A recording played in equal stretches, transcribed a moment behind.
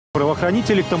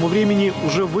Правоохранители к тому времени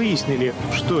уже выяснили,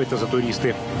 что это за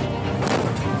туристы.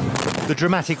 The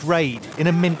dramatic raid in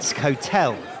a Minsk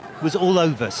hotel was all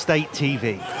over state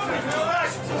TV.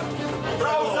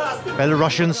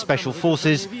 Belarusian special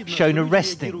forces shown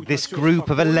arresting this group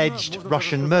of alleged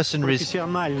Russian mercenaries.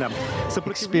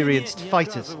 Experienced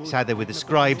fighters is how they were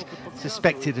described,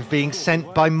 suspected of being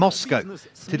sent by Moscow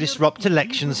to disrupt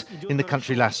elections in the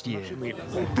country last year.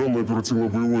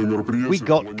 We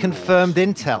got confirmed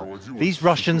intel. These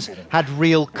Russians had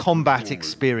real combat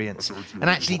experience and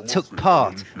actually took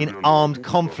part in armed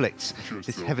conflicts.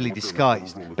 This heavily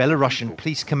disguised Belarusian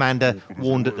police commander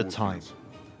warned at the time.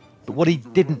 But what he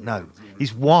didn't know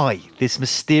is why this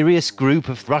mysterious group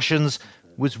of Russians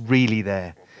was really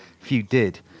there. Few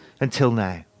did, until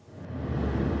now.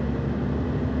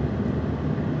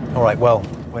 All right, well,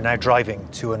 we're now driving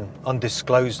to an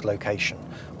undisclosed location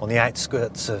on the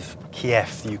outskirts of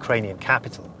Kyiv, the Ukrainian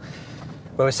capital,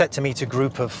 where we're set to meet a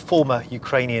group of former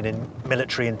Ukrainian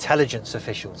military intelligence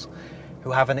officials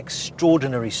who have an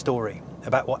extraordinary story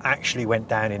about what actually went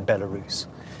down in Belarus,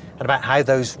 and about how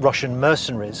those Russian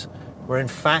mercenaries were in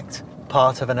fact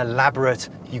part of an elaborate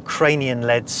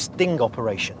Ukrainian-led sting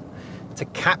operation to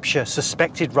capture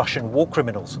suspected Russian war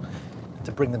criminals and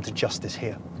to bring them to justice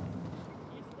here.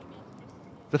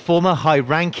 The former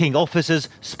high-ranking officers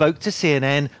spoke to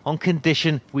CNN on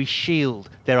condition we shield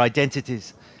their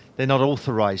identities. They're not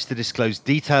authorised to disclose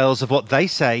details of what they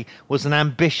say was an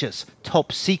ambitious,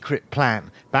 top-secret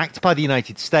plan backed by the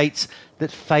United States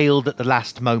that failed at the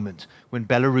last moment when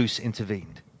Belarus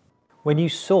intervened. When you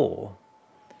saw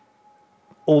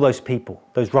all those people,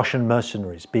 those Russian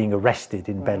mercenaries being arrested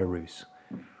in Belarus,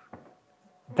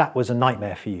 that was a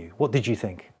nightmare for you. What did you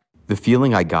think? The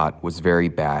feeling I got was very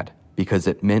bad because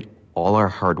it meant all our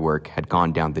hard work had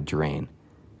gone down the drain.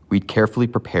 We'd carefully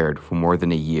prepared for more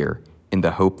than a year in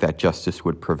the hope that justice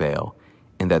would prevail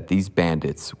and that these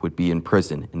bandits would be in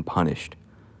prison and punished.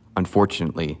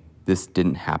 Unfortunately, this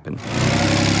didn't happen.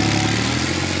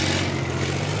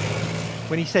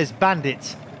 When he says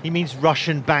bandits, he means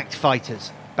Russian-backed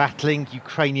fighters battling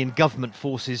Ukrainian government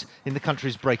forces in the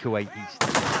country's breakaway east.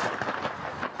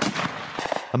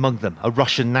 Among them are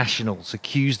Russian nationals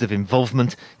accused of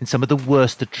involvement in some of the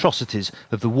worst atrocities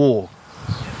of the war.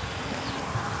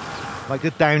 Like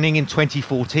the downing in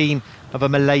 2014 of a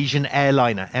Malaysian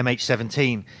airliner,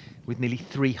 MH17, with nearly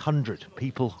 300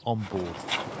 people on board.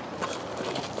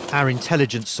 Our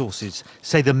intelligence sources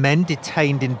say the men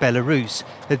detained in Belarus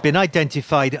had been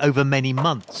identified over many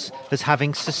months as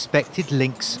having suspected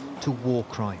links to war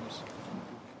crimes.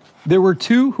 There were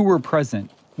two who were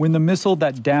present when the missile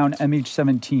that downed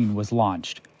MH17 was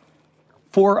launched.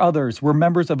 4 others were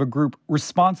members of a group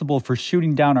responsible for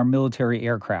shooting down our military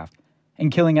aircraft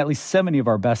and killing at least 70 of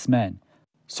our best men.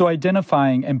 So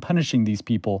identifying and punishing these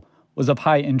people was of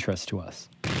high interest to us.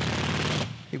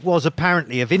 It was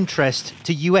apparently of interest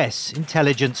to US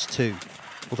intelligence too,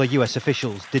 although US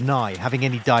officials deny having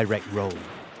any direct role.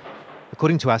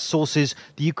 According to our sources,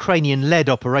 the Ukrainian-led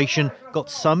operation got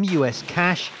some US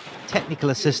cash, technical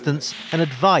assistance and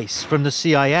advice from the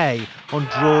CIA on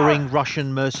drawing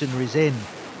Russian mercenaries in.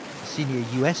 A senior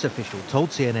US official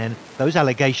told CNN those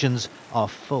allegations are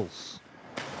false.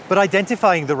 But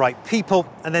identifying the right people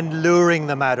and then luring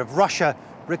them out of Russia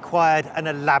required an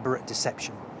elaborate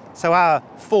deception. So our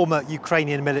former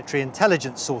Ukrainian military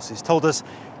intelligence sources told us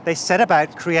they set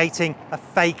about creating a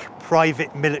fake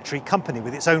private military company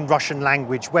with its own Russian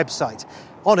language website.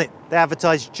 On it, they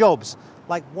advertised jobs,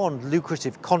 like one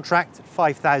lucrative contract at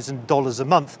 $5,000 a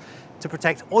month to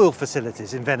protect oil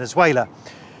facilities in Venezuela.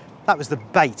 That was the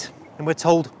bait, and we're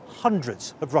told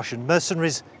hundreds of Russian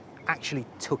mercenaries actually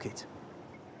took it.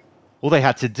 All they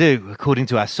had to do, according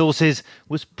to our sources,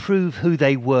 was prove who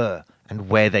they were and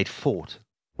where they'd fought.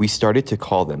 We started to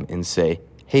call them and say,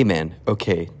 "Hey man,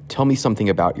 okay, tell me something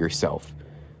about yourself.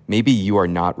 Maybe you are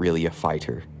not really a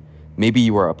fighter. Maybe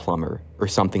you are a plumber or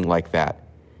something like that."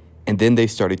 And then they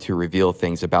started to reveal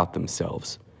things about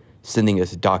themselves, sending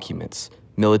us documents,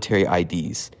 military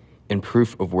IDs, and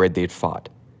proof of where they'd fought.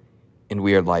 And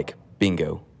we are like,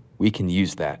 bingo, we can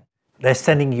use that. They're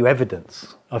sending you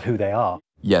evidence of who they are.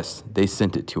 Yes, they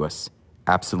sent it to us.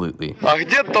 Absolutely.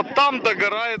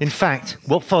 In fact,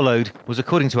 what followed was,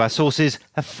 according to our sources,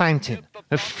 a fountain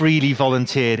of freely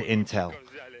volunteered intel.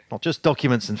 Not just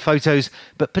documents and photos,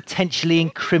 but potentially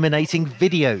incriminating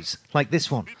videos, like this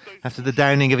one, after the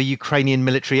downing of a Ukrainian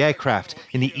military aircraft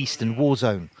in the eastern war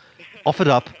zone, offered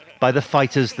up by the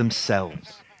fighters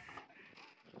themselves.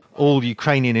 All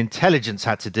Ukrainian intelligence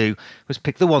had to do was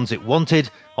pick the ones it wanted,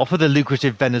 offer the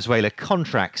lucrative Venezuela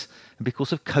contracts, and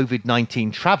because of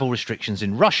COVID-19 travel restrictions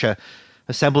in Russia,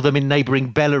 assemble them in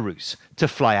neighbouring Belarus to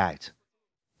fly out.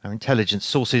 Our intelligence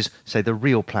sources say the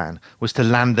real plan was to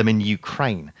land them in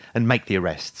Ukraine and make the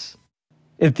arrests.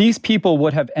 If these people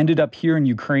would have ended up here in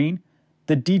Ukraine,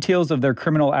 the details of their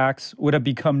criminal acts would have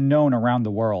become known around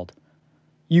the world.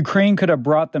 Ukraine could have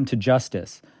brought them to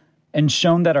justice and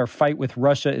shown that our fight with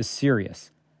Russia is serious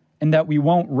and that we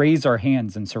won't raise our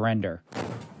hands and surrender.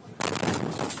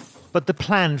 But the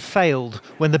plan failed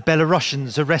when the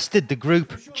Belarusians arrested the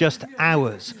group just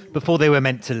hours before they were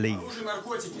meant to leave.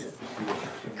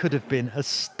 It could have been a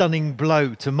stunning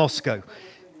blow to Moscow.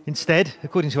 Instead,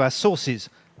 according to our sources,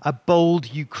 a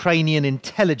bold Ukrainian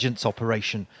intelligence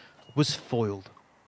operation was foiled.